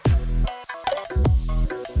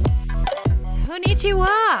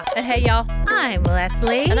Konnichiwa. And hey, y'all. I'm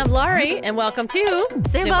Leslie. And I'm Laurie. And welcome to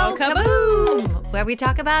Sumo Kaboom, where we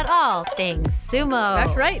talk about all things sumo.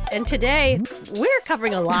 That's right. And today, we're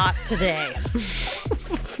covering a lot today.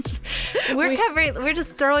 We're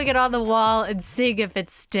just throwing it on the wall and seeing if it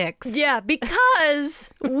sticks. Yeah, because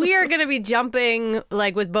we are going to be jumping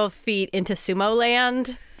like with both feet into sumo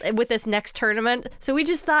land with this next tournament. So we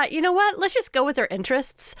just thought, you know what? Let's just go with our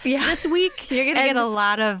interests this week. You're going to get a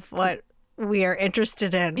lot of what we are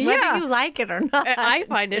interested in, whether you like it or not. I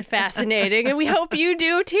find it fascinating, and we hope you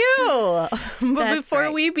do too. But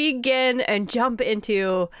before we begin and jump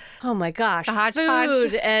into, oh my gosh,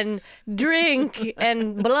 food and drink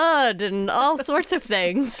and blood and all sorts of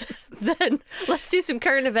things, then let's do some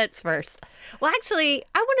current events first. Well, actually,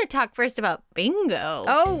 I want to talk first about bingo.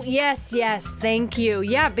 Oh, yes, thank you.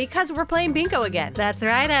 Yeah, because we're playing bingo again. That's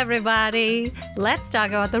right, everybody. Let's talk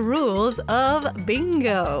about the rules of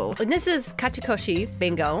bingo. And this is Kachikoshi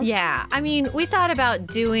bingo. Yeah, I mean, we thought about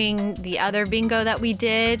doing the other bingo that we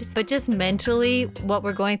did, but just mentally, what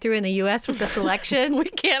we're going through in the U.S. with the selection, we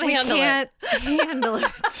can't handle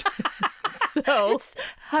it. So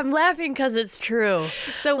I'm laughing because it's true.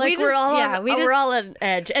 So like we're all on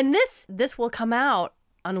edge, and this will come out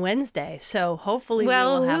on Wednesday. So hopefully we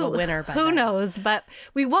will have a winner by then. Who knows? But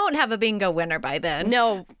we won't have a bingo winner by then.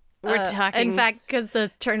 No, we're talking. In fact, because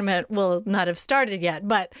the tournament will not have started yet.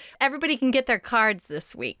 But everybody can get their cards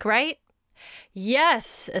this week, right?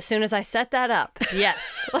 Yes, as soon as I set that up.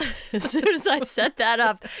 Yes. As soon as I set that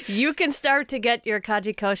up, you can start to get your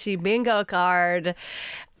Kachikoshi bingo card.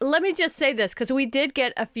 Let me just say this, because we did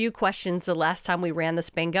get a few questions the last time we ran this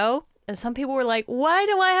bingo. And some people were like, why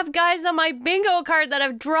do I have guys on my bingo card that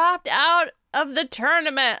have dropped out of the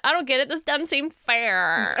tournament? I don't get it. This doesn't seem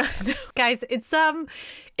fair. Guys, it's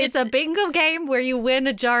a bingo game where you win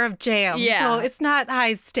a jar of jam. Yeah. So it's not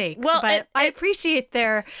high stakes. Well, but I appreciate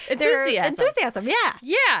their enthusiasm. Yeah.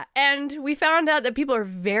 Yeah. And we found out that people are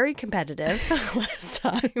very competitive last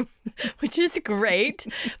time, which is great.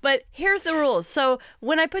 But here's the rules. So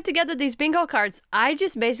when I put together these bingo cards, I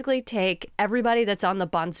just basically take everybody that's on the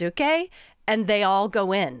Banzuke and they all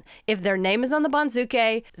go in. If their name is on the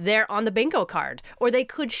Banzuke, they're on the bingo card. Or they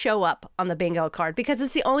could show up on the bingo card because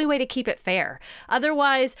it's the only way to keep it fair.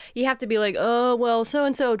 Otherwise, you have to be like, oh, well,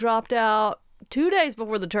 so-and-so dropped out 2 days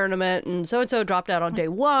before the tournament and so-and-so dropped out on day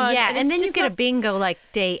 1. Yeah, and then you get a bingo like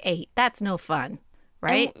day 8. That's no fun,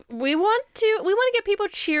 right? And we want to get people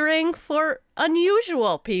cheering for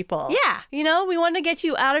unusual people. Yeah. You know, we want to get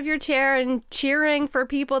you out of your chair and cheering for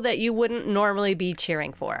people that you wouldn't normally be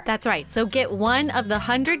cheering for. That's right. So get one of the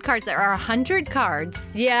 100 cards. There are 100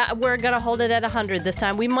 cards. Yeah, we're going to hold it at 100 this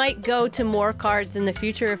time. We might go to more cards in the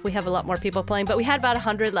future if we have a lot more people playing, but we had about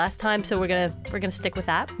 100 last time, so we're going to stick with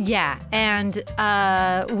that. Yeah, and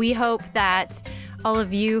we hope that all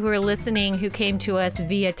of you who are listening who came to us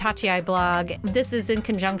via Tachiai blog, this is in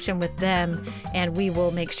conjunction with them, and we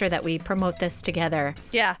will make sure that we promote this together.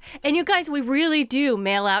 Yeah. And you guys, we really do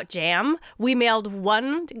mail out jam. We mailed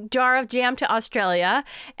 1 jar of jam to Australia,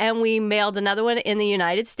 and we mailed another one in the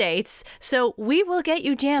United States. So we will get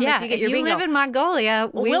you jam if you get your bingo. If you live in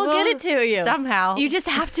Mongolia, we'll get it to you. Somehow. You just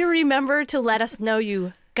have to remember to let us know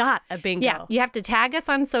you got a bingo. Yeah, you have to tag us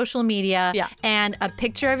on social media and a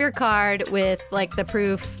picture of your card with like the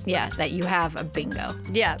proof, that you have a bingo.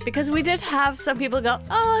 Yeah, because we did have some people go,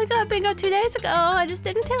 oh, I got bingo 2 days ago. I just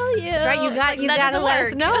didn't tell you. That's right. You got to let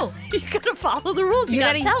us know. You got to follow the rules. You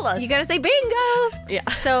got to tell us. You got to say bingo. Yeah.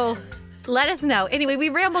 So let us know. Anyway, we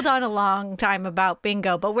rambled on a long time about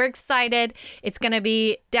bingo, but we're excited. It's going to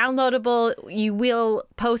be downloadable. You will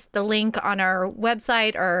post the link on our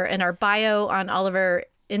website or in our bio on all of our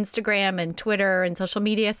Instagram and Twitter and social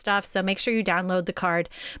media stuff. So make sure you download the card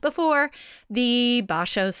before the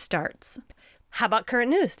Basho starts. How about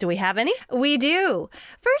current news? Do we have any? We do.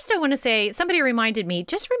 First, I want to say, somebody reminded me,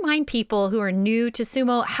 just remind people who are new to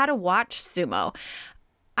sumo how to watch sumo.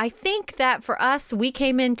 I think that for us, we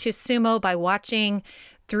came into sumo by watching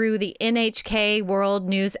through the NHK World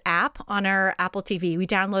News app on our Apple TV. We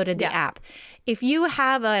downloaded the app. If you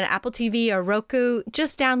have an Apple TV or Roku,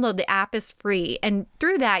 just download the app. Is free. And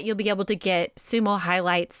through that, you'll be able to get sumo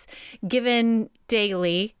highlights given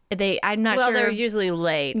daily. I'm not sure. Well, they're usually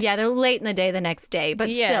late. Yeah, they're late in the day the next day,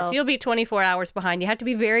 but still. You'll be 24 hours behind. You have to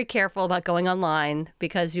be very careful about going online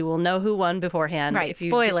because you will know who won beforehand. Right,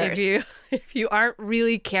 spoilers. If you aren't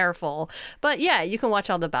really careful. But yeah, you can watch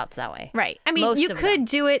all the bouts that way. Right. I mean, you could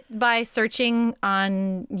do it by searching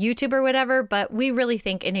on YouTube or whatever, but we really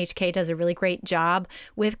think NHK does a really great job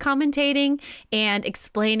with commentating and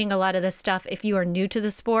explaining a lot of this stuff if you are new to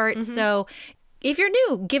the sport. Mm-hmm. So if you're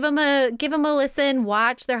new, give them a listen,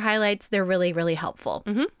 watch their highlights. They're really, really helpful.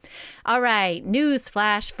 All right, news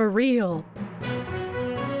flash for real.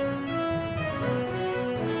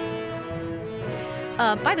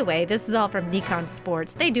 By the way, this is all from Nikon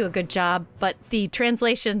Sports. They do a good job, but the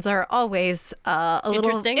translations are always a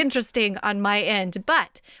little interesting on my end.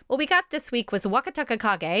 But what we got this week was Wakataka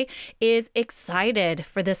Kage is excited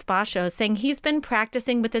for this basho, saying he's been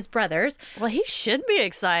practicing with his brothers. Well, he should be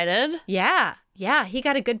excited. Yeah, he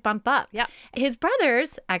got a good bump up. Yeah. His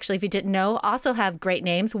brothers, actually, if you didn't know, also have great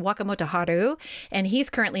names. Wakamoto Haru, and he's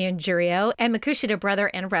currently in Juryo. And Makushita brother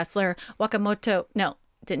and wrestler Wakamoto, no,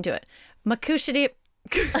 didn't do it. Makushita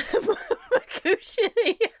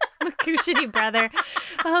brother.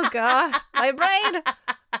 Oh, God. My brain.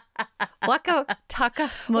 Waka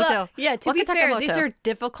Takamoto. Well, yeah, to be fair, these Wakatakamoto. are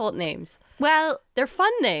difficult names. Well, They're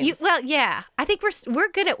fun names. yeah. I think we're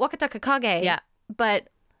good at Wakataka Kage. Yeah. But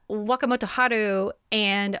Wakamoto Haru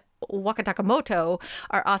and Wakatakamoto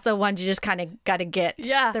are also ones you just kind of got to get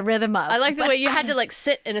the rhythm of. I like the way you had to like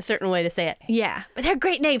sit in a certain way to say it. Yeah, but they're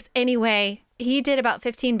great names. Anyway, he did about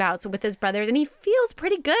 15 bouts with his brothers, and he feels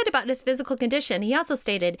pretty good about his physical condition. He also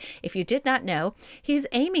stated, if you did not know, he's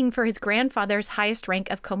aiming for his grandfather's highest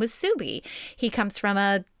rank of komusubi. He comes from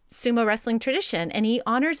a sumo wrestling tradition, and he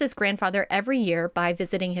honors his grandfather every year by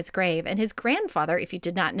visiting his grave. And his grandfather, if you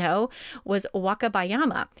did not know, was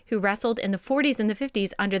Wakabayama, who wrestled in the 40s and the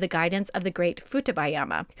 50s under the guidance of the great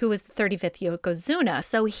Futabayama, who was the 35th Yokozuna.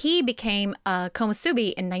 So he became a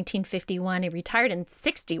komusubi in 1951 and retired in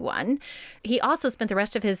 61. He also spent the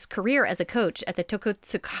rest of his career as a coach at the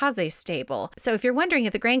Tokutsukaze stable. So if you're wondering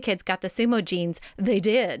if the grandkids got the sumo genes, they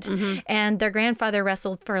did. And their grandfather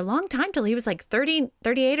wrestled for a long time till he was like 30,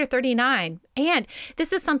 38 or 39. And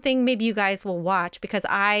this is something maybe you guys will watch because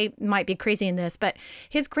I might be crazy in this, but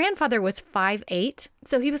his grandfather was 5'8".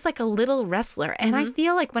 So he was like a little wrestler. And I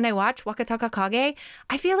feel like when I watch Wakataka Kage,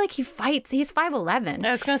 I feel like he fights. He's 5'11". I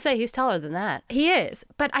was going to say, he's taller than that. He is.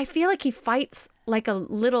 But I feel like he fights like a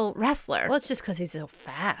little wrestler. Well, it's just because he's so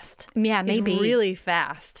fast. Yeah, maybe. He's really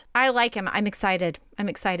fast. I like him. I'm excited. I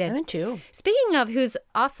am too. Speaking of who's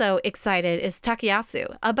also excited is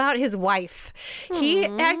Takayasu about his wife.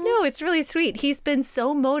 I know, it's really sweet. He's been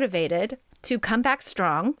so motivated to come back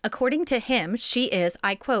strong. According to him, she is,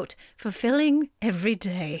 I quote, fulfilling every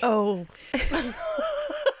day. Oh.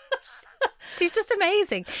 She's just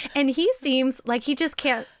amazing. And he seems like he just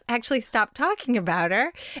can't actually stop talking about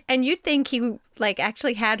her. And you'd think he like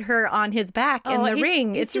actually had her on his back in the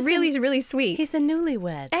ring. It's really, really sweet. He's a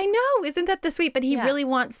newlywed. I know. Isn't that the sweet? But he really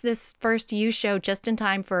wants this first U show just in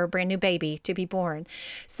time for a brand new baby to be born.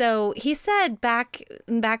 So he said back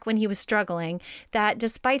when he was struggling that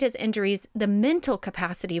despite his injuries, the mental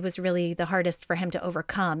capacity was really the hardest for him to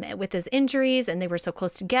overcome with his injuries. And they were so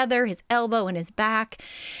close together, his elbow and his back.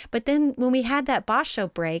 But then when we had that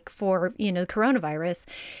basho break for, coronavirus,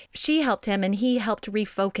 she helped him and he helped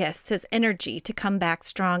refocus his energy to come back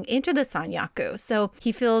strong into the Sanyaku. So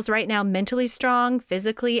he feels right now mentally strong,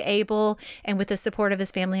 physically able, and with the support of his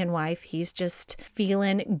family and wife, he's just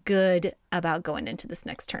feeling good about going into this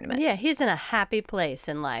next tournament. Yeah, he's in a happy place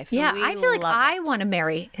in life. Yeah, I feel like I want. want to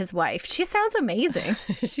marry his wife. She sounds amazing.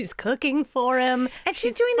 She's cooking for him. And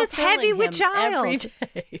she's doing this heavy with child. Every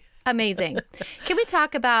day. Amazing. Can we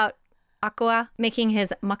talk about Aqua making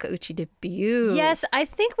his Makauchi debut? Yes, I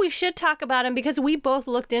think we should talk about him because we both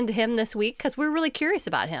looked into him this week because we're really curious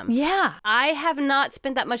about him. Yeah. I have not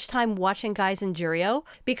spent that much time watching guys in Juryo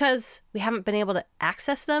because we haven't been able to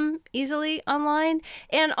access them easily online.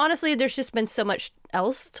 And honestly, there's just been so much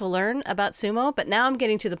else to learn about sumo. But now I'm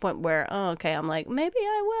getting to the point where, I'm like, maybe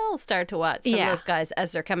I will start to watch some of those guys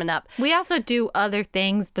as they're coming up. We also do other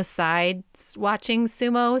things besides watching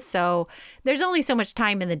sumo. So there's only so much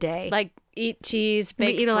time in the day. Like eat cheese,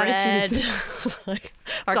 bake we eat a lot of cheese. like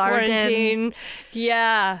our Garden. Quarantine.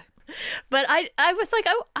 Yeah. But I was like,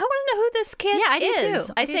 I want to know who this kid is. Yeah, I do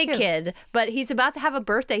too. I say kid, but he's about to have a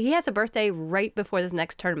birthday. He has a birthday right before this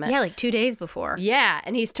next tournament. Yeah, like 2 days before. Yeah,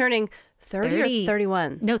 and he's turning 30 or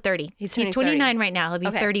 31. No, 30. He's turning 29 30. right now. He'll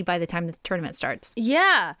be 30 by the time the tournament starts.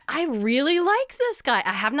 Yeah, I really like this guy.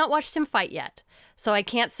 I have not watched him fight yet, so I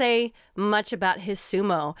can't say much about his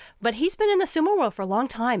sumo. But he's been in the sumo world for a long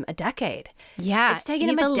time, a decade. Yeah, It's taken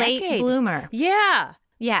he's him a late decade. bloomer. Yeah.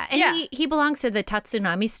 Yeah, and he belongs to the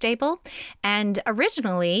Tatsunami stable, and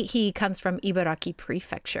originally he comes from Ibaraki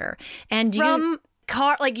Prefecture. And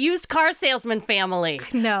used car salesman family.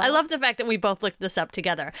 No. I love the fact that we both looked this up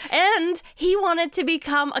together. And he wanted to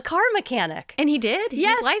become a car mechanic. And he did.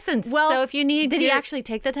 Yes. He's licensed. Well, so if you need, did he actually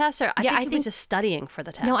take the test, or I think he was just studying for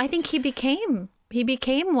the test? No, I think he became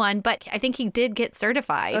one, but I think he did get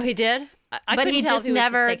certified. Oh, he did? I but couldn't he tell just if he was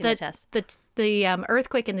never taking the test. the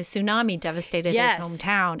earthquake and the tsunami devastated his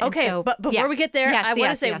hometown. And Okay, so, but before we get there, Yes, I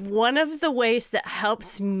want to say yes. one of the ways that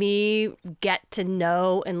helps me get to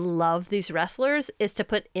know and love these wrestlers is to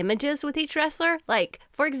put images with each wrestler. Like,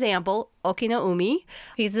 for example, Okinaumi.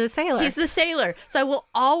 He's a sailor. He's the sailor. So I will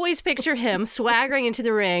always picture him swaggering into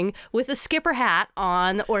the ring with a skipper hat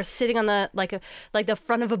on or sitting on the like the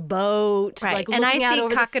front of a boat. Right. Like And I looking out see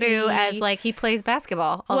over the Kakaru sea. as like he plays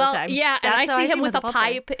basketball all Well, the time. yeah, and That's how I see him him with as a ball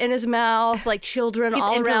player. pipe in his mouth, like children He's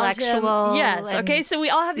all around intellectual him. Yes, and- okay, so we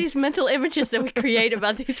all have these mental images that we create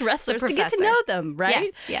about these wrestlers to get to professor. know them, right?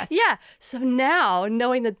 Yes, yes. Yeah, so now,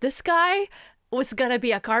 knowing that this guy was going to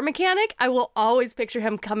be a car mechanic, I will always picture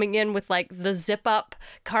him coming in with like the zip-up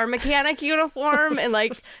car mechanic uniform and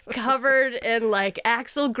like covered in like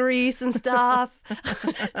axle grease and stuff,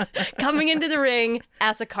 coming into the ring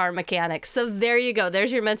as a car mechanic. So there you go.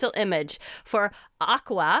 There's your mental image for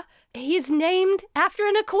Aqua. He's named after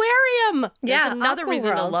an aquarium. Yeah, There's another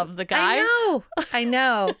reason to Aquaworld. love the guy. I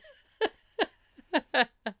know.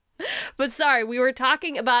 But sorry, we got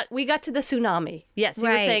to the tsunami. Yes, you were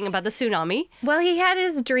Right. saying about the tsunami. Well, he had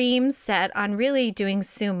his dreams set on really doing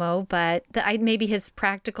sumo, but maybe his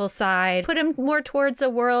practical side put him more towards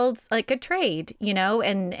a world like a trade,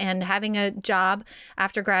 and having a job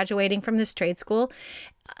after graduating from this trade school.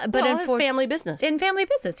 But Family business. in family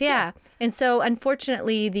business, yeah. And so,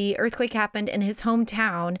 unfortunately, the earthquake happened and his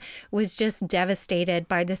hometown was just devastated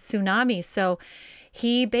by the tsunami. So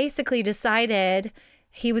he basically decided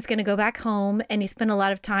he was going to go back home, and he spent a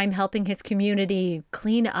lot of time helping his community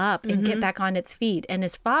clean up and get back on its feet. And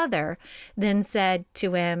his father then said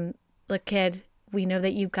to him, "Look, kid, we know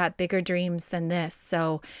that you've got bigger dreams than this.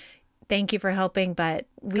 So thank you for helping, but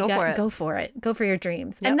go for it. Go for your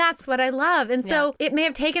dreams." Yep. And that's what I love. And so it may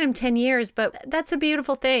have taken him 10 years, but that's a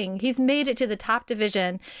beautiful thing. He's made it to the top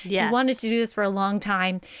division. Yes. He wanted to do this for a long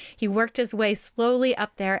time. He worked his way slowly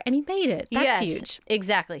up there and he made it. That's Yes, huge.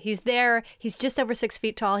 Exactly. He's there. He's just over 6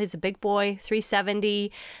 feet tall. He's a big boy,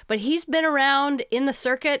 370. But he's been around in the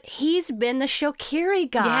circuit. He's been the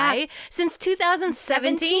Shokiri guy Yeah. since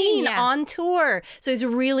 2017 yeah. on tour. So he's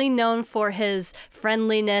really known for his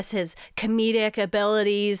friendliness, his comedic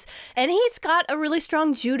abilities, and he's got a really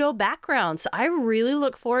strong judo background. So I really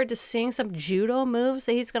look forward to seeing some judo moves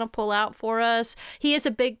that he's going to pull out for us. He is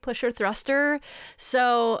a big pusher thruster.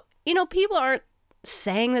 So, people aren't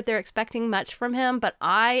saying that they're expecting much from him, but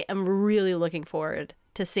I am really looking forward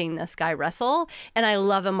to seeing this guy wrestle, and I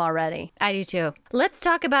love him already. I do too. Let's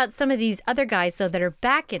talk about some of these other guys, though, that are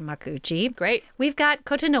back in Makuuchi. Great. We've got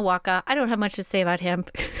Kota Nawaka. I don't have much to say about him.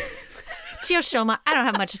 Chiyoshima, I don't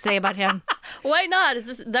have much to say about him. Why not?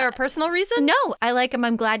 Is there a personal reason? No, I like him.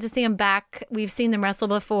 I'm glad to see him back. We've seen them wrestle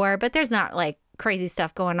before, but there's not like crazy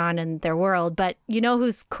stuff going on in their world. But you know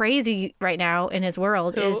who's crazy right now in his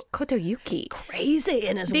world is Kotoyuki. Crazy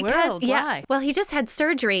in his world. Why? Well, he just had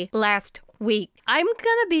surgery last week. I'm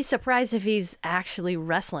gonna be surprised if he's actually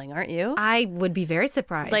wrestling, aren't you? I would be very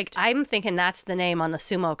surprised. Like, I'm thinking that's the name on the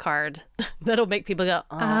sumo card that'll make people go,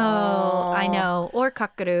 oh. I know. Or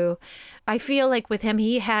Kakaru. I feel like with him,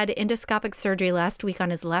 he had endoscopic surgery last week on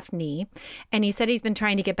his left knee. And he said he's been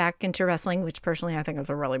trying to get back into wrestling, which personally I think is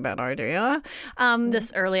a really bad idea.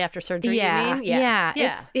 This early after surgery, Yeah, you mean? yeah.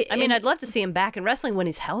 I mean, I'd love to see him back in wrestling when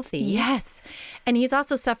he's healthy. Yes. And he's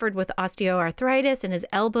also suffered with osteoarthritis in his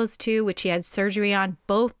elbows too, which he had surgery on,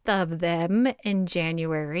 both of them in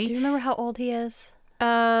January. Do you remember how old he is?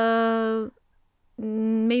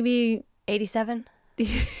 Maybe 87?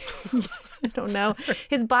 I don't know.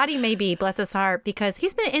 His body may be, bless his heart, because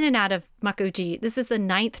he's been in and out of Makuuchi. This is the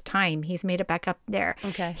 9th time he's made it back up there.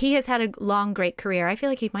 Okay. He has had a long, great career. I feel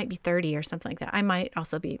like he might be 30 or something like that. I might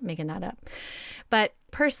also be making that up. But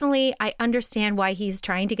personally, I understand why he's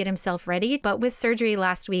trying to get himself ready. But with surgery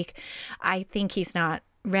last week, I think he's not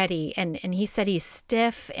ready. And he said he's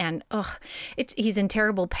stiff and he's in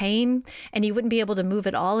terrible pain and he wouldn't be able to move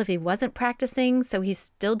at all if he wasn't practicing. So he's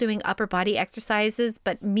still doing upper body exercises.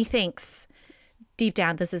 But methinks deep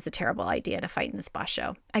down, this is a terrible idea to fight in this boss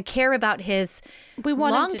show. I care about his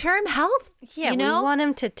long-term health. Yeah, you know? we want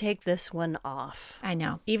him to take this one off. I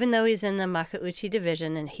know. Even though he's in the Makuuchi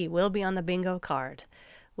division and he will be on the bingo card,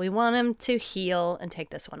 we want him to heal and take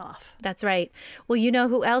this one off. That's right. Well, you know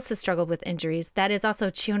who else has struggled with injuries? That is also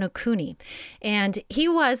Chionokuni. And he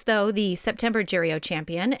was, though, the September Jirio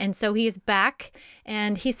champion. And so he is back.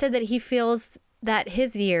 And he said that he feels that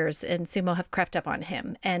his years in sumo have crept up on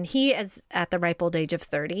him, and he is at the ripe old age of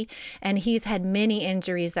 30, and he's had many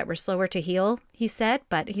injuries that were slower to heal, he said,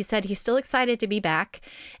 but he said he's still excited to be back,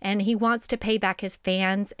 and he wants to pay back his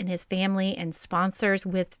fans and his family and sponsors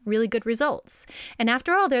with really good results. And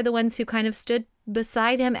after all, they're the ones who kind of stood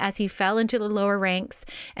beside him as he fell into the lower ranks.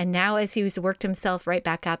 And now as he's worked himself right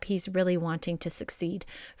back up, he's really wanting to succeed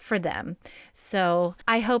for them. So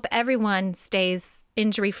I hope everyone stays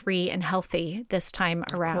injury-free and healthy this time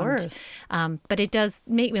around. Of course. But it does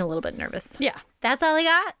make me a little bit nervous. Yeah. That's all I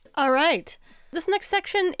got. All right. This next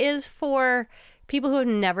section is for people who have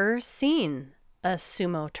never seen a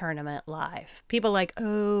sumo tournament live. People like,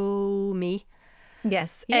 oh, me.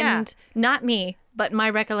 Yes. Yeah. And not me, but my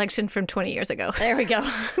recollection from 20 years ago. There we go.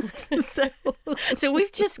 So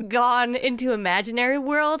we've just gone into imaginary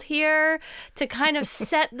world here to kind of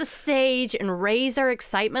set the stage and raise our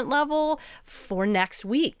excitement level for next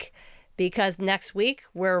week. Because next week,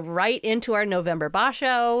 we're right into our November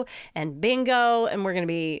Basho and bingo, and we're going to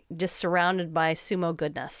be just surrounded by sumo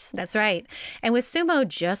goodness. That's right. And with sumo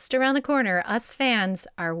just around the corner, us fans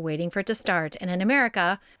are waiting for it to start. And in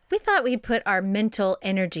America, we thought we'd put our mental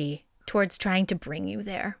energy towards trying to bring you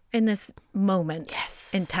there in this moment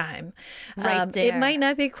in time. Right there. It might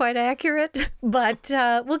not be quite accurate, but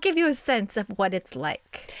we'll give you a sense of what it's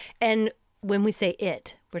like. And when we say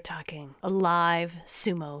it, we're talking a live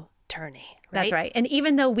sumo tourney. That's right. And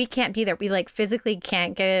even though we can't be there, we physically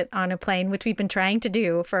can't get it on a plane, which we've been trying to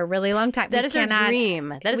do for a really long time. That is our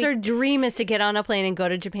dream. Our dream is to get on a plane and go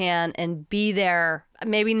to Japan and be there,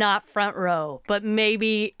 maybe not front row, but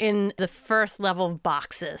maybe in the first level of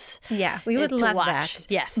boxes. Yeah, we would love that.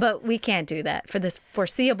 Yes. But we can't do that for this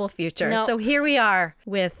foreseeable future. No. So here we are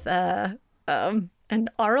with an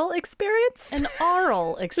oral experience. An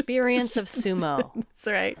oral experience of sumo. That's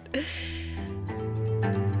right.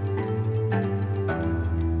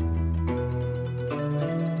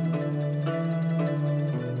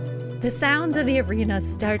 The sounds of the arena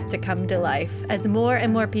start to come to life as more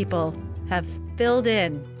and more people have filled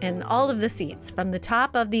in all of the seats, from the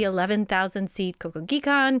top of the 11,000 seat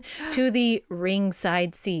Kokogikan to the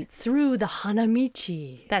ringside seats. Through the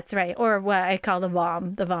Hanamichi. That's right. Or what I call the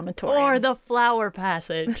vomitorium. Or the flower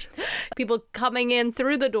passage. People coming in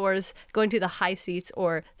through the doors, going to the high seats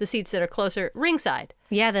or the seats that are closer ringside.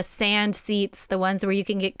 Yeah, the sand seats, the ones where you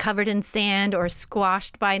can get covered in sand or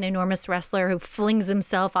squashed by an enormous wrestler who flings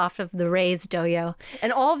himself off of the raised doyo.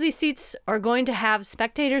 And all of these seats are going to have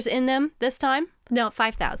spectators in them this time? No,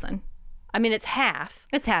 5,000. I mean, it's half.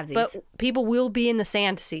 It's halvesies. But people will be in the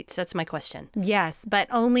sand seats. That's my question. Yes, but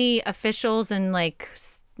only officials and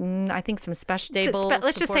I think some special stable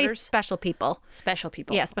let's just say supporters? special people. Special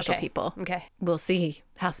people. Yeah, special Okay. people. Okay. We'll see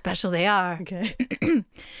how special they are. Okay.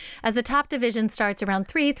 As the top division starts around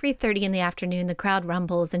 3:30 in the afternoon, the crowd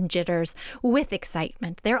rumbles and jitters with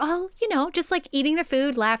excitement. They're all, just eating their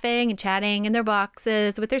food, laughing and chatting in their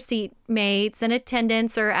boxes with their seat mates, and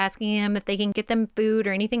attendants are asking them if they can get them food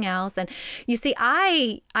or anything else. And you see,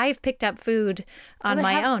 I've picked up food on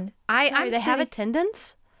my own. They have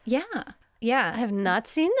attendance? Yeah. Yeah. I have not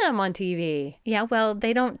seen them on TV. Yeah, well,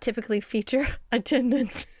 they don't typically feature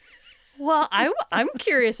attendance. Well, I'm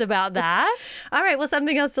curious about that. All right, well,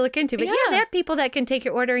 something else to look into. But yeah, Yeah. there are people that can take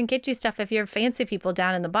your order and get you stuff if you're fancy people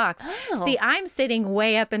down in the box. Oh. See, I'm sitting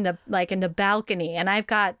way up in the in the balcony, and I've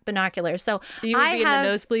got binoculars. So You would be in the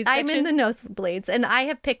nosebleed I'm in section? the nosebleeds, and I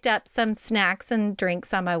have picked up some snacks and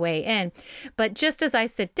drinks on my way in. But just as I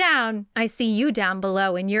sit down, I see you down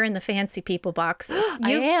below, and you're in the fancy people boxes.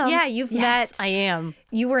 I am. Yeah, you've Yes, met. I am.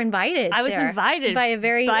 You were invited. I was there invited by a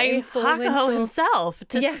very by influential. Hakuho himself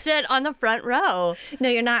to Yeah. sit on the front row. No,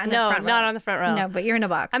 you're not in the No, front row. not on the front row. No, but you're in a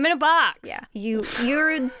box. I'm in a box. Yeah,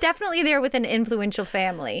 you're definitely there with an influential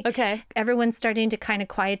family. Okay. Everyone's starting to kind of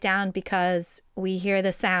quiet down because we hear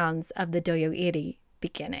the sounds of the doyo iri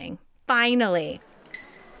beginning. Finally.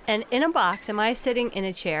 And in a box, am I sitting in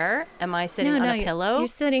a chair? Am I sitting on a pillow? You're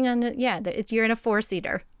sitting on the you're in a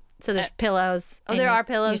 4-seater. So there's pillows. Oh, and there are You're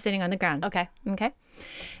pillows? sitting on the ground. Okay. Okay.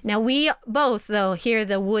 Now we both though hear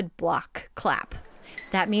the wood block clap.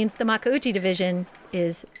 That means the Makuuchi division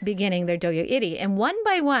is beginning their doyo iri. And one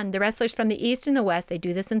by one, the wrestlers from the east and the west, they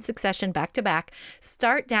do this in succession back to back,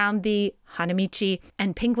 start down the Hanamichi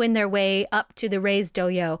and penguin their way up to the raised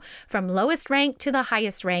doyo from lowest rank to the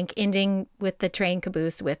highest rank, ending with the train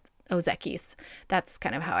caboose with ozekis. That's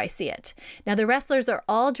kind of how I see it. Now, the wrestlers are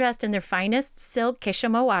all dressed in their finest silk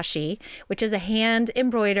keshomawashi, which is a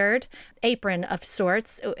hand-embroidered apron of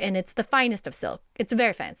sorts, and it's the finest of silk. It's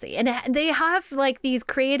very fancy. And they have like these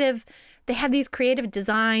creative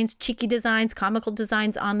designs, cheeky designs, comical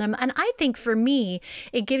designs on them. And I think for me,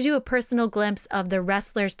 it gives you a personal glimpse of the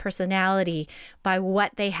wrestler's personality by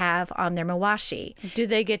what they have on their mawashi. Do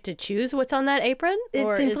they get to choose what's on that apron?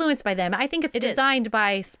 It's influenced by them. I think it's designed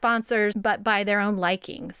by sponsors, but by their own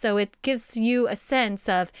liking. So it gives you a sense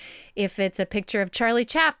of if it's a picture of Charlie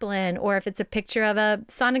Chaplin or if it's a picture of a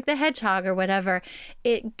Sonic the Hedgehog or whatever,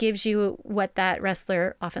 it gives you what that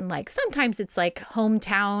wrestler often likes. Sometimes it's like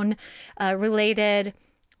hometown related,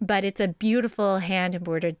 but it's a beautiful hand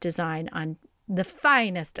embroidered design on the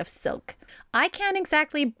finest of silk. I can't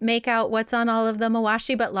exactly make out what's on all of the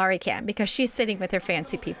mawashi, but Laurie can because she's sitting with her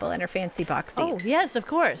fancy people in her fancy box seats. Oh, yes, of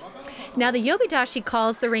course. Now, the Yobidashi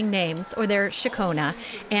calls the ring names, or their shikona,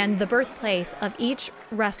 and the birthplace of each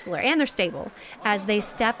wrestler and their stable as they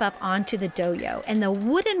step up onto the doyo. And the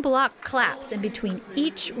wooden block claps in between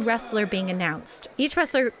each wrestler being announced. Each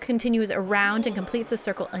wrestler continues around and completes the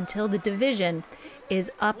circle until the division is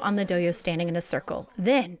up on the doyo standing in a circle.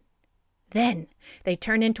 Then they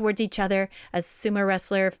turn in towards each other, as sumo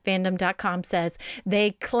wrestler fandom.com says.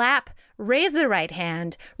 They clap, raise their right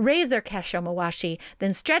hand, raise their keshomawashi,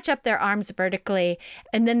 then stretch up their arms vertically,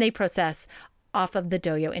 and then they process off of the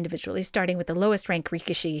doyo individually, starting with the lowest ranked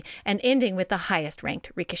rikishi and ending with the highest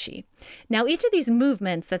ranked rikishi. Now, each of these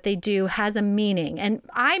movements that they do has a meaning, and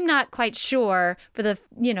I'm not quite sure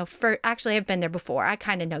actually I've been there before. I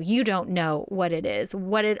kind of know. You don't know what it is,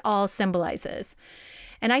 what it all symbolizes.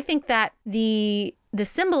 And I think that the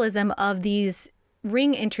symbolism of these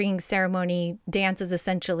ring entering ceremony dances,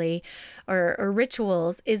 essentially, or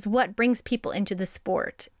rituals, is what brings people into the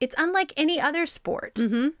sport. It's unlike any other sport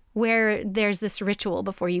where there's this ritual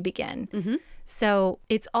before you begin. So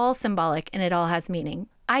it's all symbolic and it all has meaning.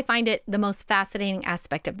 I find it the most fascinating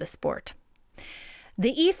aspect of the sport. The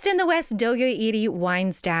East and the West Doyo-iri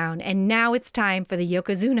winds down, and now it's time for the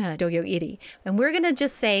Yokozuna Doyo-iri. And we're going to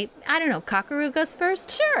just say, I don't know, Kakaru goes first?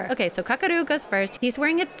 Sure. Okay, so Kakaru goes first. He's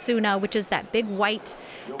wearing its tsuna, which is that big white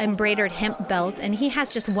embroidered hemp belt, and he has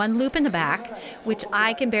just one loop in the back, which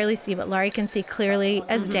I can barely see, but Laurie can see clearly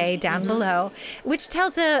as day down below, which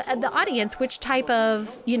tells the audience which type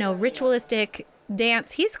of, ritualistic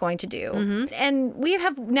dance he's going to do. And we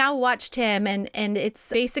have now watched him, and it's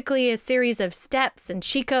basically a series of steps and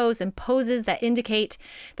shikos and poses that indicate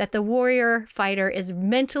that the warrior fighter is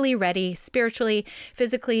mentally ready, spiritually,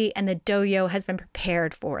 physically, and the doyo has been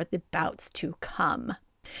prepared for the bouts to come.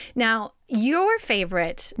 Now, your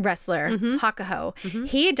favorite wrestler, Hakuho,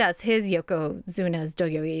 he does his Yokozuna's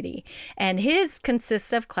Doyo-iri, and his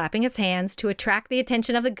consists of clapping his hands to attract the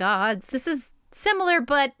attention of the gods. This is similar,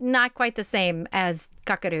 but not quite the same as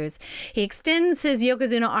Kakaru's. He extends his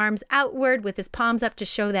Yokozuna arms outward with his palms up to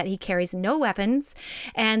show that he carries no weapons,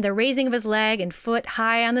 and the raising of his leg and foot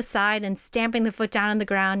high on the side and stamping the foot down on the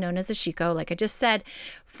ground, known as a shiko, like I just said.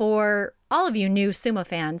 For all of you new sumo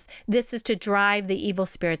fans, this is to drive the evil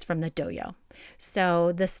spirits from the doyo.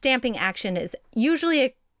 So the stamping action is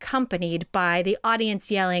usually accompanied by the audience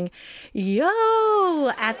yelling,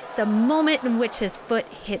 "Yo!" at the moment in which his foot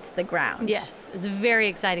hits the ground. Yes, it's very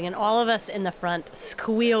exciting. And all of us in the front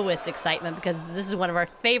squeal with excitement because this is one of our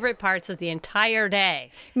favorite parts of the entire day.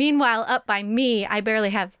 Meanwhile, up by me, I barely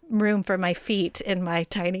have room for my feet in my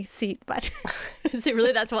tiny seat. But is it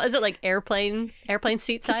really that small? Is it like airplane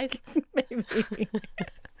seat size? Maybe.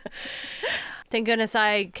 Thank goodness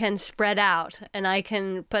I can spread out and I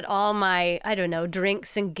can put all my,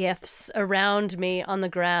 drinks and gifts around me on the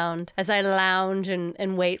ground as I lounge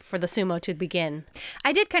and wait for the sumo to begin.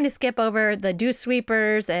 I did kind of skip over the dew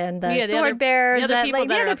sweepers and the sword bearers, the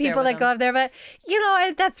other people that go up there, but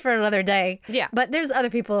that's for another day. Yeah. But there's other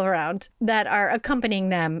people around that are accompanying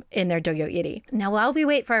them in their doyo-iri. Now, while we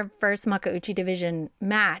wait for our first Makuuchi division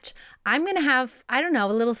match, I'm going to have, a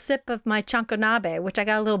little sip of my chankonabe, which I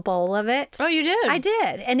got a little bowl of it. Oh, you did? I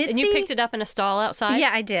did. And you picked it up in a stall outside? Yeah,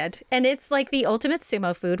 I did. And it's like the ultimate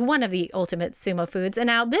sumo food, one of the ultimate sumo foods. And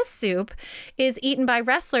now this soup is eaten by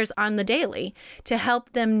wrestlers on the daily to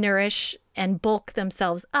help them nourish and bulk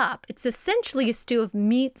themselves up. It's essentially a stew of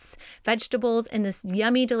meats, vegetables, and this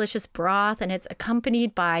yummy, delicious broth. And it's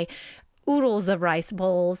accompanied by oodles of rice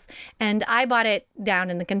bowls. And I bought it down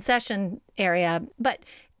in the concession area. But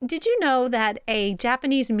did you know that a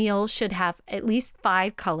Japanese meal should have at least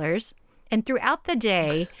 5 colors? And throughout the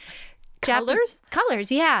day, Colors?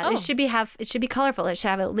 Colors, yeah. Oh. It should be colorful. It should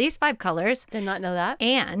have at least 5 colors. Did not know that.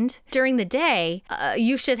 And during the day,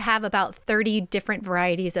 you should have about 30 different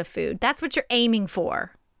varieties of food. That's what you're aiming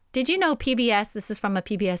for. Did you know PBS, this is from a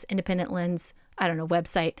PBS Independent Lens,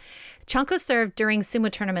 website, Chunko served during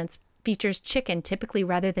sumo tournaments features chicken typically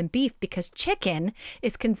rather than beef because chicken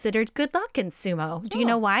is considered good luck in sumo. Do you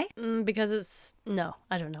know why? Because no,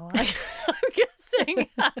 I don't know why. I'm guessing.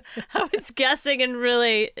 I was guessing and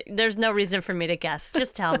really there's no reason for me to guess.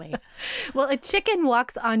 Just tell me. Well, a chicken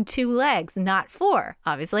walks on 2 legs, not 4,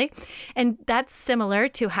 obviously. And that's similar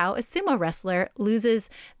to how a sumo wrestler loses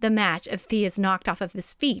the match if he is knocked off of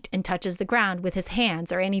his feet and touches the ground with his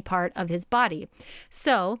hands or any part of his body.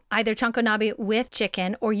 So either chankonabe with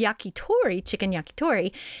chicken or yakitori, chicken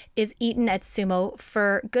yakitori, is eaten at sumo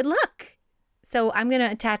for good luck. So I'm going to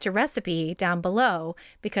attach a recipe down below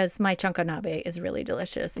because my chankonabe is really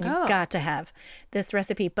delicious and you've got to have this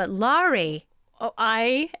recipe. But Laurie... Oh,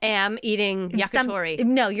 I am eating yakitori.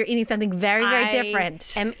 No, you're eating something very, very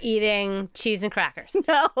different. I am eating cheese and crackers.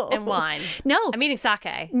 No. And wine. No. I'm eating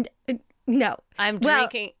sake. No. I'm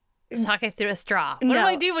drinking sake through a straw. What am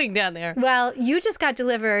I doing down there? Well, you just got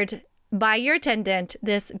delivered by your attendant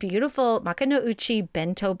this beautiful Makanouchi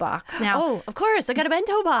bento box. Now, oh, of course, I got a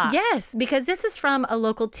bento box. Yes, because this is from a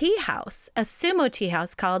local tea house, a sumo tea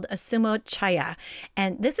house called a Sumo Chaya.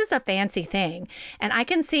 And this is a fancy thing. And I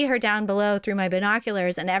can see her down below through my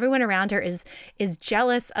binoculars, and everyone around her is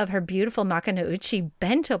jealous of her beautiful Makanouchi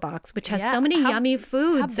bento box, which has so many yummy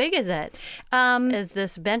foods. How big is it? Is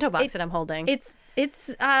this bento box that I'm holding? It's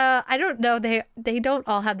I don't know, they don't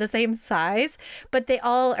all have the same size, but they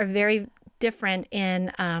all are very different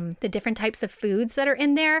in the different types of foods that are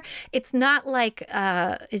in there. It's not like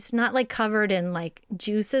covered in like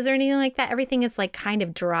juices or anything like that. Everything is like kind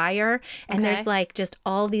of drier, and there's like just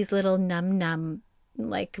all these little num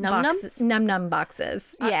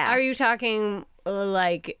boxes. Yeah. Are you talking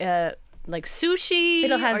like sushi?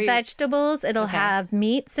 It'll have vegetables. It'll have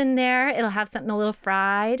meats in there. It'll have something a little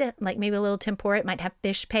fried, like maybe a little tempura. It might have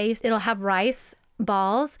fish paste. It'll have rice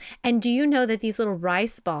balls. And do you know that these little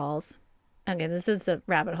rice balls... Okay, this is a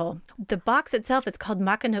rabbit hole. The box itself is called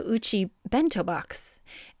Makanouchi Bento Box.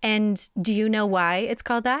 And do you know why it's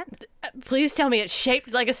called that? Please tell me it's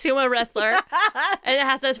shaped like a sumo wrestler and it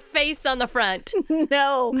has a face on the front.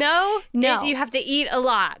 No. No? No. You have to eat a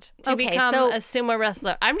lot to become a sumo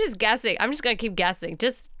wrestler. I'm just guessing. I'm just going to keep guessing.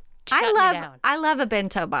 Just shut me down. I love a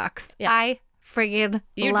bento box. Yeah. I friggin'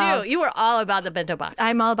 You love. do. You were all about the bento boxes.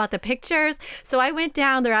 I'm all about the pictures. So I went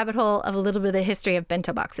down the rabbit hole of a little bit of the history of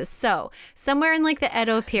bento boxes. So somewhere in like the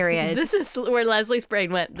Edo period. This is where Leslie's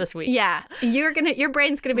brain went this week. Yeah. Your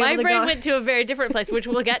brain's going to be able to go. My brain went to a very different place, which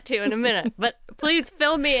we'll get to in a minute. But please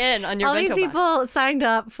fill me in on your all bento these box. people signed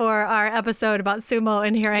up for our episode about sumo,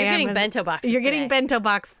 and here I am. You're getting bento boxes You're getting bento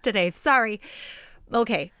box today. Sorry.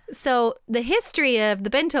 Okay, so the history of the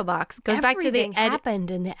bento box goes back to the happened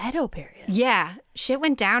in the Edo period. Yeah, shit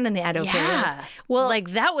went down in the Edo period. Well,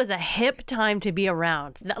 like that was a hip time to be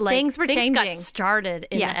around. Like, things were changing. Things got started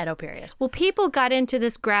in the Edo period. Well, people got into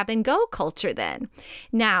this grab and go culture then.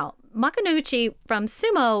 Now, Makanouchi from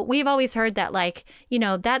sumo, we've always heard that, like, you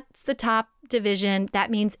know, that's the top division. That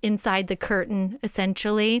means inside the curtain,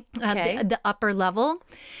 essentially, the upper level.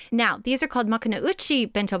 Now, these are called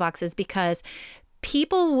Makanouchi bento boxes because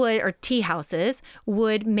people would, or tea houses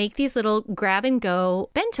would make these little grab and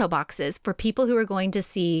go bento boxes for people who are going to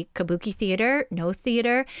see kabuki theater, no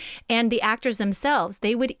theater, and the actors themselves.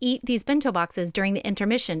 They would eat these bento boxes during the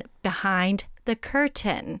intermission behind the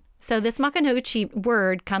curtain. So this Makanouchi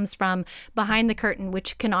word comes from behind the curtain,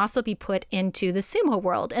 which can also be put into the sumo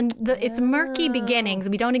world. And it's murky beginnings.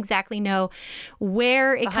 We don't exactly know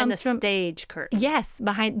where it comes from. Behind the stage curtain. Yes,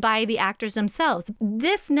 by the actors themselves.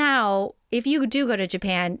 This now, if you do go to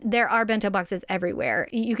Japan, there are bento boxes everywhere.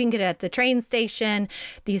 You can get it at the train station.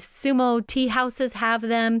 These sumo tea houses have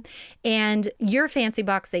them. And your fancy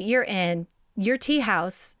box that you're in, your tea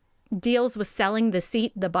house deals with selling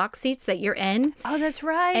the box seats that you're in. Oh, that's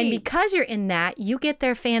right. And because you're in that, you get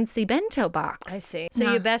their fancy bento box. I see.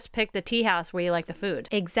 So you best pick the tea house where you like the food.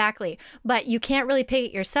 Exactly. But you can't really pick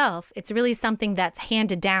it yourself. It's really something that's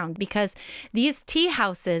handed down because these tea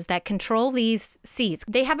houses that control these seats,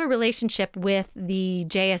 they have a relationship with the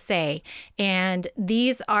JSA. And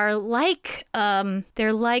these are like,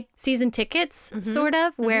 they're like season tickets, sort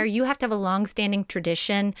of, where you have to have a long-standing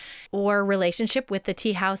tradition or relationship with the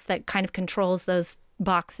tea house that kind of controls those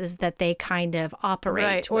boxes that they kind of operate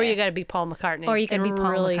right. Or you got to be Paul McCartney. Or you got to be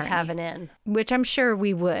Paul really McCartney. have an in. Which I'm sure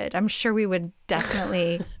we would. I'm sure we would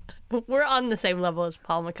definitely. We're on the same level as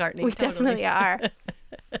Paul McCartney. We totally. definitely are.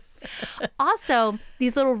 Also,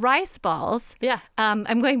 these little rice balls. Yeah.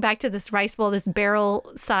 I'm going back to this rice ball, this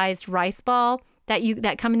barrel-sized rice ball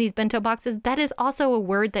that come in these bento boxes. That is also a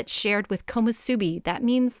word that's shared with komusubi. That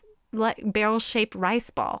means barrel-shaped rice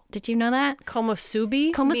ball. Did you know that?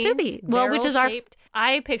 Komusubi? Komusubi. Well, which is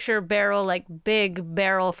I picture barrel like big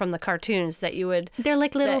barrel from the cartoons that you would. They're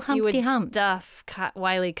like little that you would Humpty Humps. stuff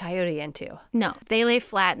Wile E. Coyote into. No, they lay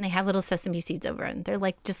flat and they have little sesame seeds over them. They're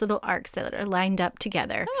like just little arcs that are lined up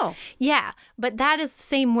together. Oh. Yeah, but that is the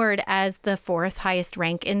same word as the 4th highest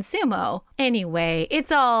rank in sumo. Anyway,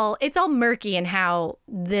 it's all murky in how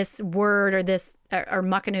this word or this or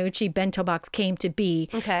makunouchi bento box came to be.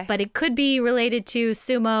 Okay. But it could be related to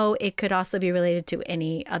sumo. It could also be related to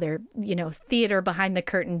any other, theater behind the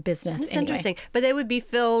curtain business. That's anyway. interesting. But they would be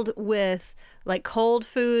filled with like cold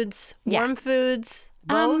foods, warm foods,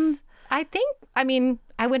 both? I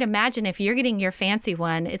would imagine if you're getting your fancy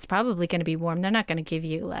one, it's probably going to be warm. They're not going to give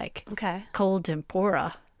you like cold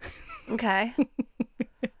tempura. Okay.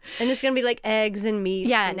 And it's going to be like eggs and meat.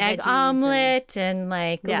 Yeah, an egg omelet and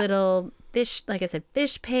little fish, like I said,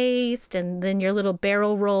 fish paste, and then your little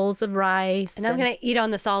barrel rolls of rice. And I'm going to eat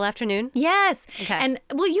on this all afternoon? Yes. Okay. And,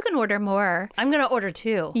 you can order more. I'm going to order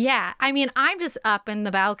 2. Yeah. I'm just up in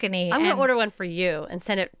the balcony. I'm going to order one for you and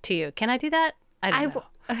send it to you. Can I do that? I don't know.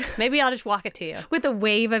 Maybe I'll just walk it to you. With a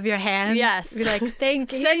wave of your hand? Yes. Be like,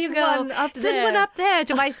 thank you. Here you go. Send one up there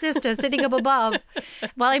to my sister sitting up above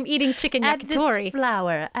while I'm eating chicken yakitori. Add this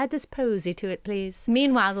flour. Add this posy to it, please.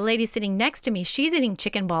 Meanwhile, the lady sitting next to me, she's eating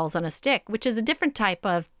chicken balls on a stick, which is a different type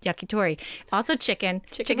of yakitori. Also chicken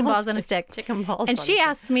balls on a stick. Chicken balls and on she a stick.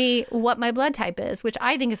 asked me what my blood type is, which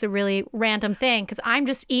I think is a really random thing because I'm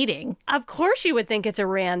just eating. Of course you would think it's a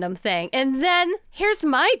random thing. And then here's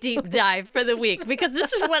my deep dive for the week because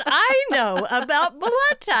this is what I know about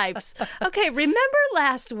blood types. Okay, remember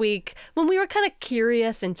last week when we were kind of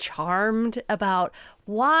curious and charmed about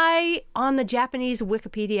why on the Japanese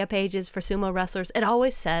Wikipedia pages for sumo wrestlers it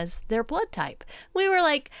always says their blood type? We were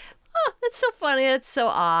like, oh, that's so funny. That's so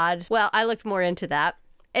odd. Well, I looked more into that.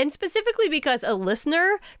 And specifically because a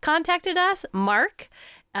listener contacted us, Mark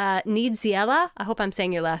Niedziela. I hope I'm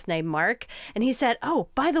saying your last name, Mark. And he said, oh,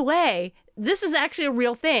 by the way, this is actually a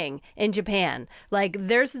real thing in Japan. Like,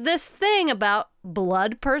 there's this thing about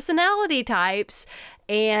blood personality types,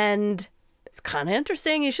 and it's kind of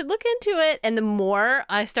interesting. You should look into it. And the more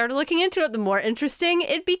I started looking into it, the more interesting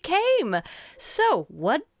it became. So,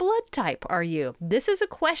 what blood type are you? This is a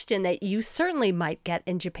question that you certainly might get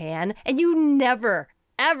in Japan, and you never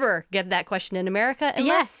ever get that question in America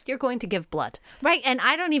unless you're going to give blood. Right, and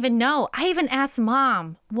I don't even know. I even asked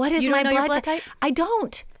Mom, what is my blood type? I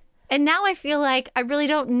don't. And now I feel like I really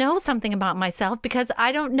don't know something about myself because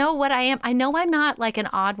I don't know what I am. I know I'm not like an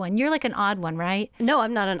odd one. You're like an odd one, right? No,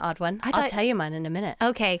 I'm not an odd one. I'll tell you mine in a minute.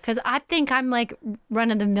 Okay, because I think I'm like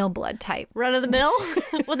run-of-the-mill blood type. Run-of-the-mill?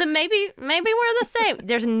 Well, then maybe we're the same.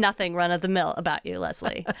 There's nothing run-of-the-mill about you,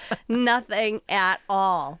 Leslie. Nothing at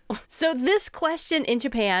all. So this question in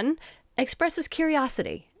Japan expresses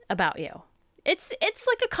curiosity about you. It's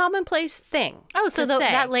like a commonplace thing. Oh, so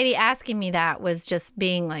that lady asking me that was just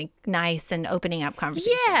being like nice and opening up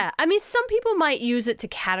conversation. Yeah. I mean, some people might use it to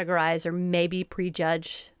categorize or maybe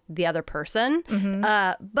prejudge the other person.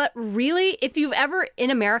 Mm-hmm. But really, if you've ever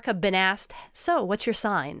in America been asked, so what's your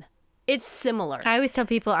sign? It's similar. I always tell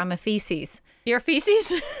people I'm a feces. You're a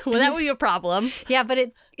feces? Well, that would be a problem. Yeah, but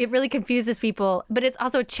it really confuses people. But it's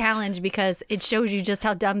also a challenge because it shows you just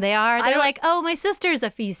how dumb they are. They're like, oh, my sister's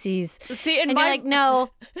a feces. See, and you're like,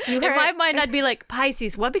 no. In my mind, I'd be like,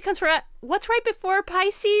 Pisces. What's right before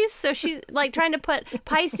Pisces? So she's like trying to put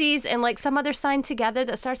Pisces and like some other sign together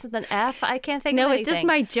that starts with an F. I can't think of anything. No, it's just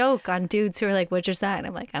my joke on dudes who are like, what's your sign?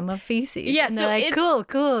 I'm like, I'm a feces. Yeah, and they're like,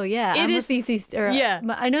 cool. Yeah, I'm a feces. Or,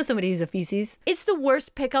 I know somebody who's a feces. It's the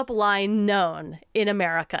worst pickup line known in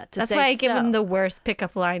America. That's why I give them the worst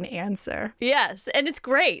pickup line answer. Yes, and it's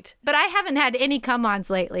great. But I haven't had any come-ons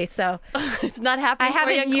lately, so it's not happening. I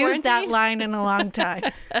haven't used that line in a long time.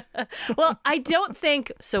 Well, I don't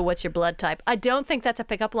think so. What's your blood type? I don't think that's a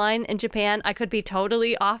pickup line in Japan. I could be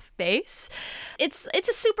totally off base. It's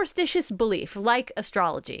a superstitious belief, like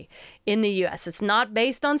astrology in the U.S. It's not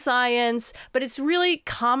based on science, but it's really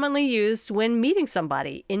commonly used when meeting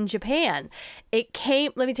somebody in Japan.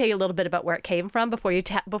 Let me tell you a little bit about where it came from before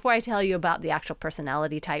I tell you about the actual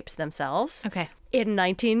personality types themselves. Okay. In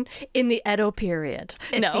the Edo period.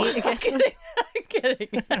 No, I'm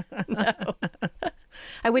kidding. No.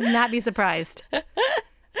 I would not be surprised.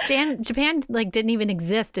 Japan didn't even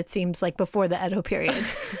exist, it seems like, before the Edo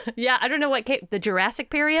period. Yeah, I don't know what came. The Jurassic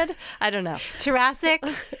period? I don't know. Jurassic?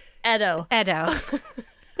 Edo.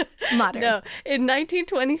 Modern. No, in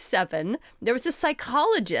 1927, there was a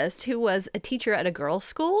psychologist who was a teacher at a girls'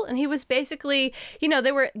 school, and he was basically,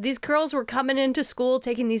 these girls were coming into school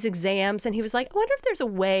taking these exams, and he was like, I wonder if there's a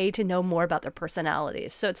way to know more about their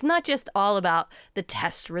personalities. So it's not just all about the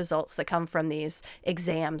test results that come from these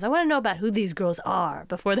exams. I want to know about who these girls are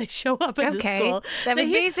before they show up in the school. That was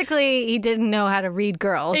basically he didn't know how to read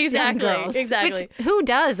girls. Exactly, young girls, exactly. Which, who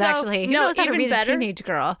does actually? Who knows how to read a teenage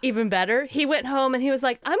girl? Even better, he went home and he was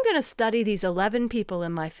like, I'm going to study these 11 people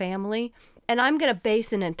in my family, and I'm going to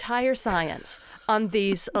base an entire science on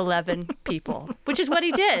these 11 people, which is what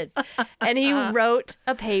he did. And he wrote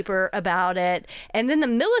a paper about it. And then the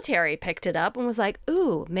military picked it up and was like,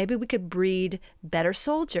 ooh, maybe we could breed better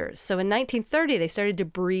soldiers. So in 1930, they started to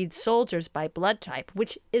breed soldiers by blood type,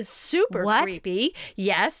 which is super creepy.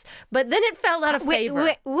 Yes. But then it fell out of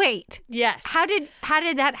favor. Wait. Yes. How did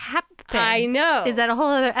that happen? I know. Is that a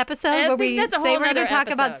whole other episode where we say we're going to talk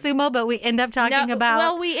about sumo, but we end up talking about...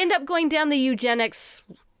 Well, we end up going down the eugenics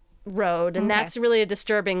road, and that's really a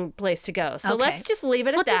disturbing place to go. So let's just leave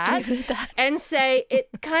it at that and say it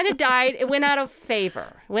kind of died. It went out of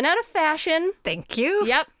favor, went out of fashion. Thank you.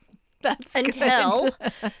 Yep. That's until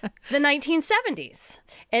the 1970s.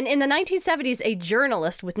 And in the 1970s, a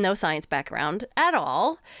journalist with no science background at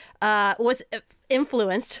all was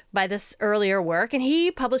influenced by this earlier work, and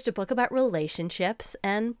he published a book about relationships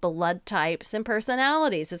and blood types and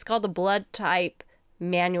personalities. It's called the Blood Type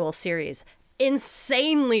Manual Series.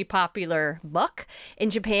 Insanely popular book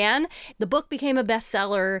in Japan. The book became a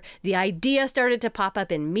bestseller. The idea started to pop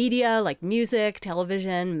up in media like music,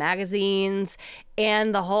 television, magazines,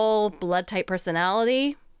 and the whole blood type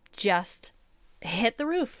personality just hit the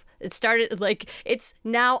roof. It started it's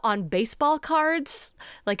now on baseball cards.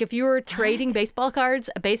 Like if you were trading baseball cards,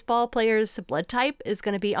 a baseball player's blood type is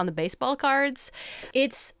going to be on the baseball cards.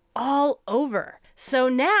 It's all over. So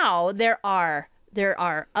now there are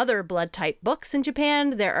other blood type books in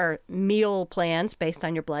Japan. There are meal plans based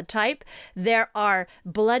on your blood type. There are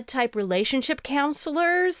blood type relationship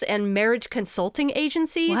counselors and marriage consulting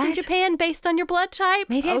agencies in Japan based on your blood type.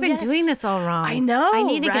 Maybe I've been doing this all wrong. I know, I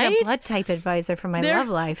need to get a blood type advisor for my love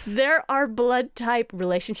life. There are blood type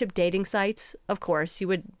relationship dating sites. Of course,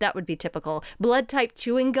 that would be typical. Blood type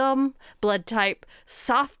chewing gum, blood type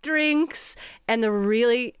soft drinks, and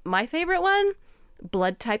my favorite one,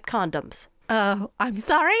 blood type condoms. Oh, I'm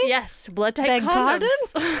sorry? Yes, blood type condoms.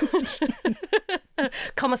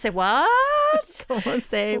 Como se what? Como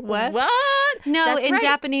se what? What? No, That's in right.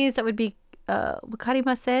 Japanese that would be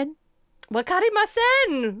wakarimasen.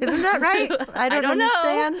 Wakarimasen. Isn't that right? I don't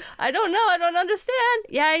understand. I don't know. I don't understand.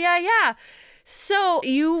 Yeah. So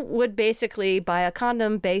you would basically buy a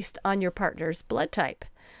condom based on your partner's blood type.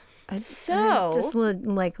 I just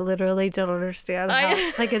literally don't understand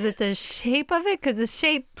how. Is it the shape of it? Because the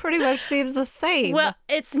shape pretty much seems the same. Well,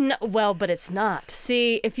 it's not. Well, but it's not.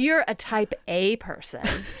 See, if you're a type A person,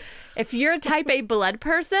 if you're a type A blood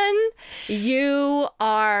person, you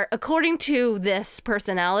are, according to this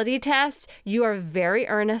personality test, you are a very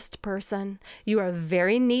earnest person. You are a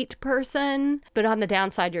very neat person, but on the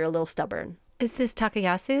downside, you're a little stubborn. Is this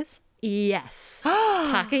Takayasu's? Yes.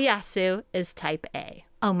 Takayasu is type A.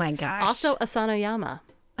 Oh my gosh. Also Asanoyama.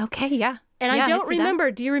 Okay, yeah. And I don't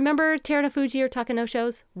remember. Do you remember Terunofuji or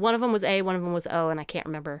Takanosho's? One of them was A, one of them was O, and I can't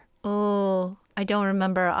remember. Oh, I don't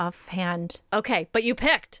remember offhand. Okay, but you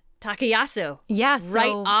picked Takayasu. Yeah,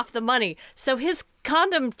 right off the money. So his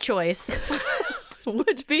condom choice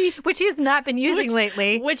would be... Which he's not been using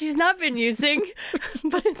lately. Which he's not been using,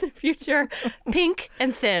 but in the future, pink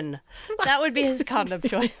and thin. That would be his condom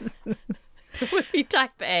choice. Would be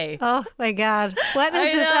type A. Oh my God. What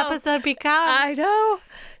has this episode become? I know.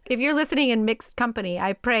 If you're listening in mixed company,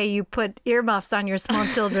 I pray you put earmuffs on your small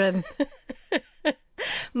children.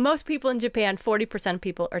 Most people in Japan, 40% of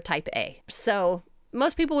people are type A. So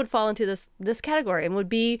most people would fall into this category and would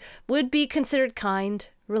be considered kind,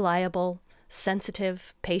 reliable,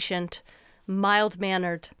 sensitive, patient,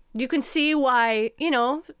 mild-mannered. You can see why,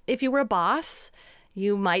 if you were a boss,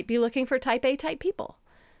 you might be looking for type A type people.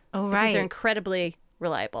 Oh, right. Because they're incredibly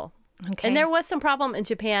reliable. Okay. And there was some problem in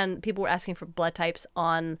Japan. People were asking for blood types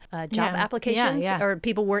on job applications, or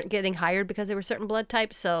people weren't getting hired because they were certain blood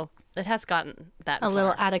types. So it has gotten that a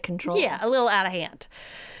little out of control. Yeah, a little out of hand.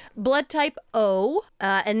 Blood type O,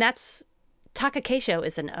 and that's Takakeisho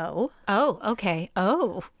is an O. Oh, okay.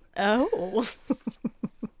 Oh.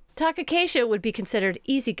 Takakeisho would be considered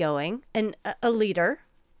easygoing and a leader.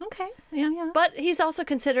 Okay. Yeah. But he's also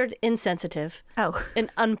considered insensitive. Oh. And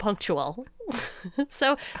unpunctual.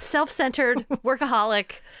 So self-centered,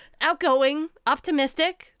 workaholic, outgoing,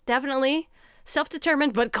 optimistic, definitely.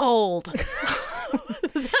 Self-determined, but cold.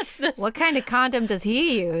 What kind of condom does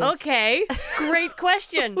he use? Okay, great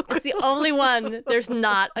question. It's the only one there's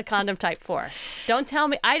not a condom type for. Don't tell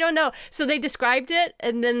me. I don't know. So they described it,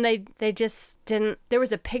 and then they just didn't. There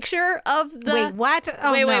was a picture of the. Wait, what?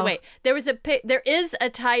 Oh, wait. There is a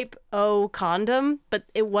type O condom, but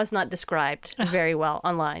it was not described very well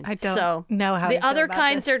online. I don't know how the to feel other about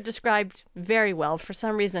kinds this. are described very well. For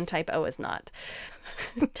some reason, type O is not.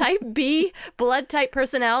 Type B, blood type,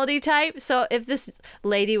 personality type. So if this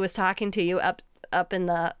lady was talking to you up in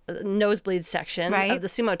the nosebleed section Right. of the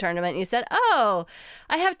sumo tournament, and you said, "Oh,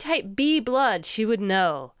 I have type B blood," she would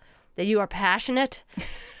know that you are passionate,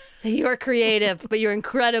 that you are creative, but you're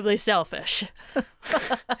incredibly selfish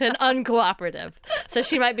and uncooperative. So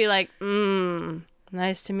she might be like,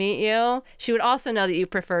 nice to meet you. She would also know that you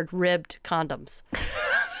preferred ribbed condoms.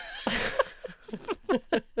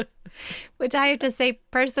 Which I have to say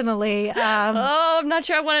personally. Oh, I'm not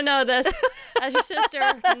sure I want to know this. As your sister,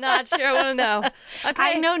 I'm not sure I want to know. Okay.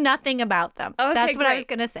 I know nothing about them. Okay, That's what I was great.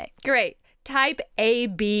 going to say. Great. Type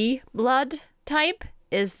AB blood type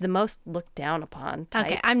is the most looked down upon type.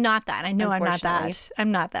 Okay, I'm not that. I know I'm not Unfortunately. that.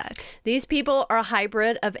 I'm not that. These people are a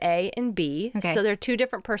hybrid of A and B. Okay. So they're two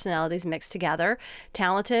different personalities mixed together,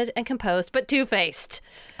 talented and composed, but two-faced.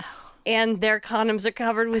 And their condoms are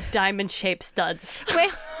covered with diamond-shaped studs. Wait,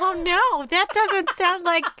 oh no, that doesn't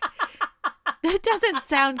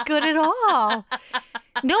sound good at all.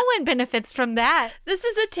 No one benefits from that. This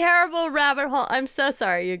is a terrible rabbit hole. I'm so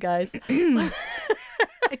sorry, you guys. I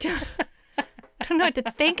don't know what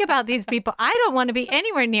to think about these people. I don't want to be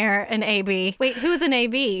anywhere near an AB. Wait, who's an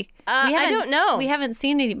AB? I don't know. We haven't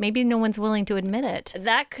seen it. Maybe no one's willing to admit it.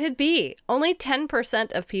 That could be. Only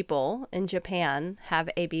 10% of people in Japan have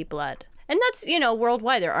AB blood. And that's,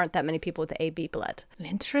 worldwide, there aren't that many people with AB blood.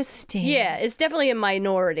 Interesting. Yeah, it's definitely a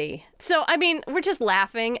minority. So, I mean, we're just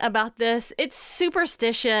laughing about this. It's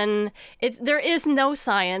superstition. There is no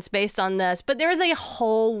science based on this, but there is a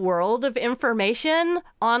whole world of information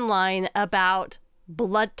online about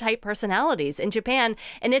blood type personalities in Japan,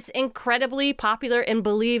 and it's incredibly popular and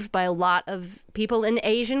believed by a lot of people in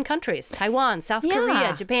Asian countries, Taiwan, South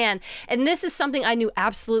Korea, Japan. And this is something I knew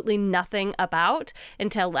absolutely nothing about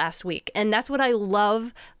until last week. And that's what I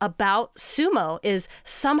love about sumo is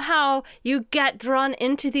somehow you get drawn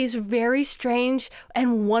into these very strange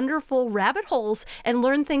and wonderful rabbit holes and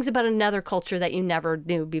learn things about another culture that you never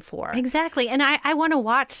knew before. Exactly. And I want to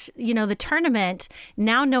watch, the tournament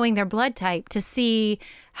now knowing their blood type to see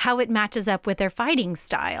how it matches up with their fighting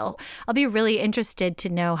style. I'll be really interested to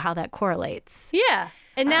know how that correlates. Yeah.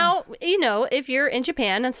 And now, if you're in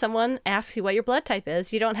Japan and someone asks you what your blood type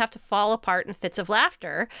is, you don't have to fall apart in fits of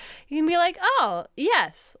laughter. You can be like, oh,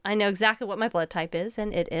 yes, I know exactly what my blood type is,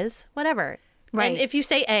 and it is whatever. Right. And if you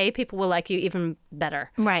say A, people will like you even better.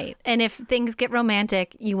 Right. And if things get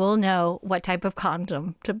romantic, you will know what type of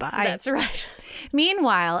condom to buy. That's right.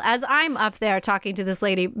 Meanwhile, as I'm up there talking to this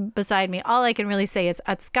lady beside me, all I can really say is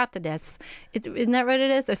 "atsukatta desu." Isn't that what it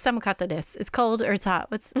is? Or "samukata desu"? It's cold or it's hot?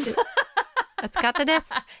 "Atsukatta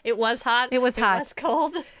desu"? It was hot. It was hot. It was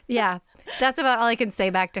cold. Yeah. That's about all I can say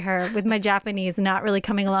back to her with my Japanese not really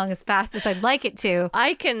coming along as fast as I'd like it to.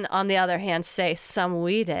 I can, on the other hand, say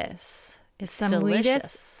samwides. It's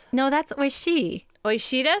delicious. No, that's oishi.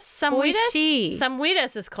 Oishidas? Samwidas? Oishi.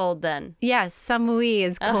 Samwidas is cold then. Yes, samui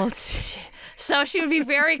is cold. So she would be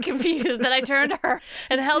very confused that I turned to her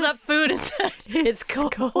and held up food and said, it's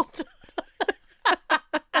cold.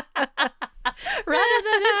 Rather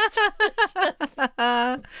than it's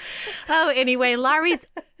Oh, anyway, Laurie's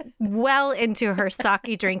well into her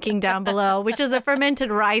sake drinking down below, which is a fermented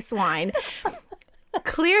rice wine.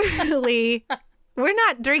 Clearly, we're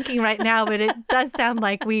not drinking right now, but it does sound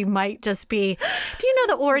like we might just be. Do you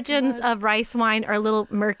know the origins of rice wine are a little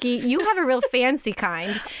murky? You have a real fancy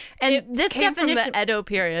kind. And this came definition. from the Edo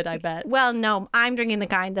period, I bet. Well, no, I'm drinking the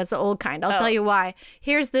kind that's the old kind. I'll tell you why.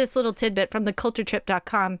 Here's this little tidbit from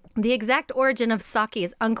theculturetrip.com. The exact origin of sake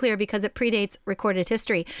is unclear because it predates recorded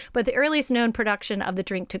history, but the earliest known production of the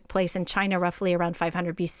drink took place in China roughly around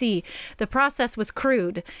 500 BC. The process was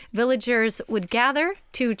crude. Villagers would gather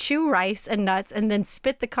to chew rice and nuts and then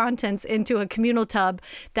spit the contents into a communal tub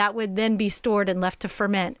that would then be stored and left to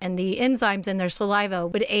ferment, and the enzymes in their saliva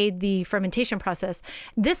would aid the fermentation process.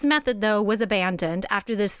 This method, though, was abandoned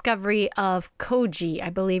after the discovery of koji, I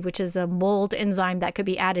believe, which is a mold enzyme that could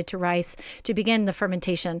be added to rice to begin the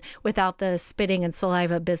fermentation without the spitting and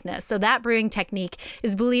saliva business. So that brewing technique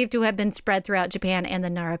is believed to have been spread throughout Japan and the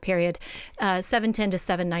Nara period, 710 to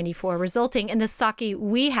 794, resulting in the sake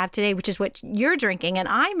we have today, which is what you're drinking. And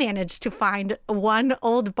I managed to find one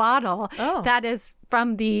old bottle Oh. that is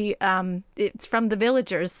from the it's from the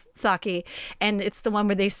villagers sake, and it's the one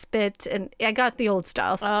where they spit. And I got the old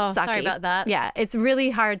style Oh, sake. sorry about that. Yeah, it's really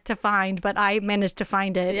hard to find, but I managed to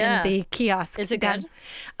find it Yeah. in the kiosk. Is it good?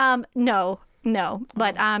 No,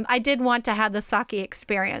 but I did want to have the sake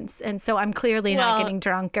experience, and so I'm clearly not Well- getting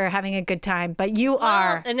drunk or having a good time. But you Well,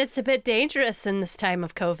 are. and it's a bit dangerous in this time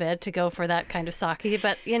of COVID to go for that kind of sake.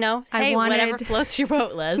 But, I hey, whatever wanted- floats your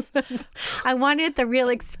boat, Liz. I wanted the real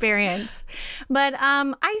experience. But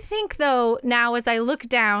I think though now as I look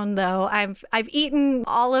down though, I've eaten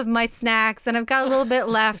all of my snacks and I've got a little bit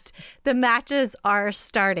left. The matches are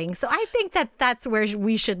starting. So I think that's where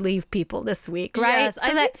we should leave people this week, right? Yes,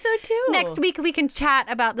 I think so too. Next week we can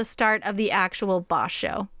chat about the start of the actual Boss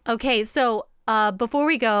Show. Okay, so before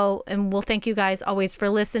we go, and we'll thank you guys always for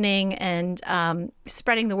listening and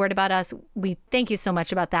spreading the word about us. We thank you so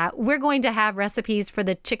much about that. We're going to have recipes for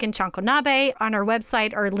the chicken chankonabe on our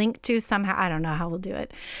website or linked to somehow. I don't know how we'll do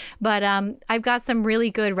it. But I've got some really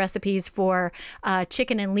good recipes for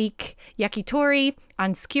chicken and leek yakitori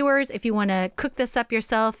on skewers if you want to cook this up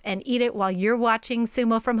yourself and eat it while you're watching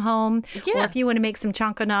sumo from home. Or Yeah. if you want to make some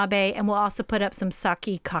chankonabe, and we'll also put up some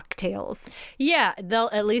sake cocktails. Yeah, they'll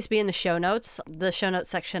at least be in the show notes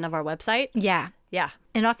section of our website. Yeah. Yeah.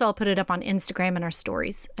 And also I'll put it up on Instagram and our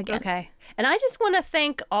stories again. Okay. And I just want to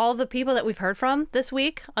thank all the people that we've heard from this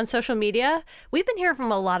week on social media. We've been hearing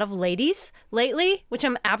from a lot of ladies lately, which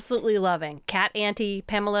I'm absolutely loving. Kat Auntie,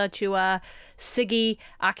 Pamela Chua, Siggy,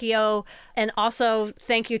 Akio. And also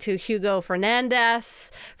thank you to Hugo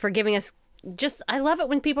Fernandez for giving us I love it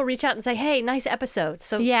when people reach out and say, hey, nice episode.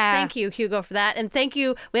 So Yeah. thank you, Hugo, for that. And thank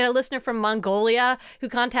you. We had a listener from Mongolia who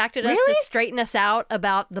contacted us Really? to straighten us out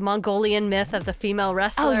about the Mongolian myth of the female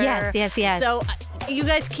wrestler. Oh, yes. So you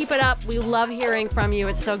guys keep it up. We love hearing from you.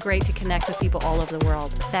 It's so great to connect with people all over the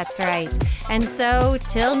world. That's right. And so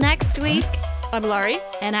till next week, I'm Laurie.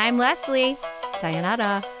 and I'm Leslie.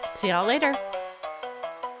 Sayonara. See y'all later.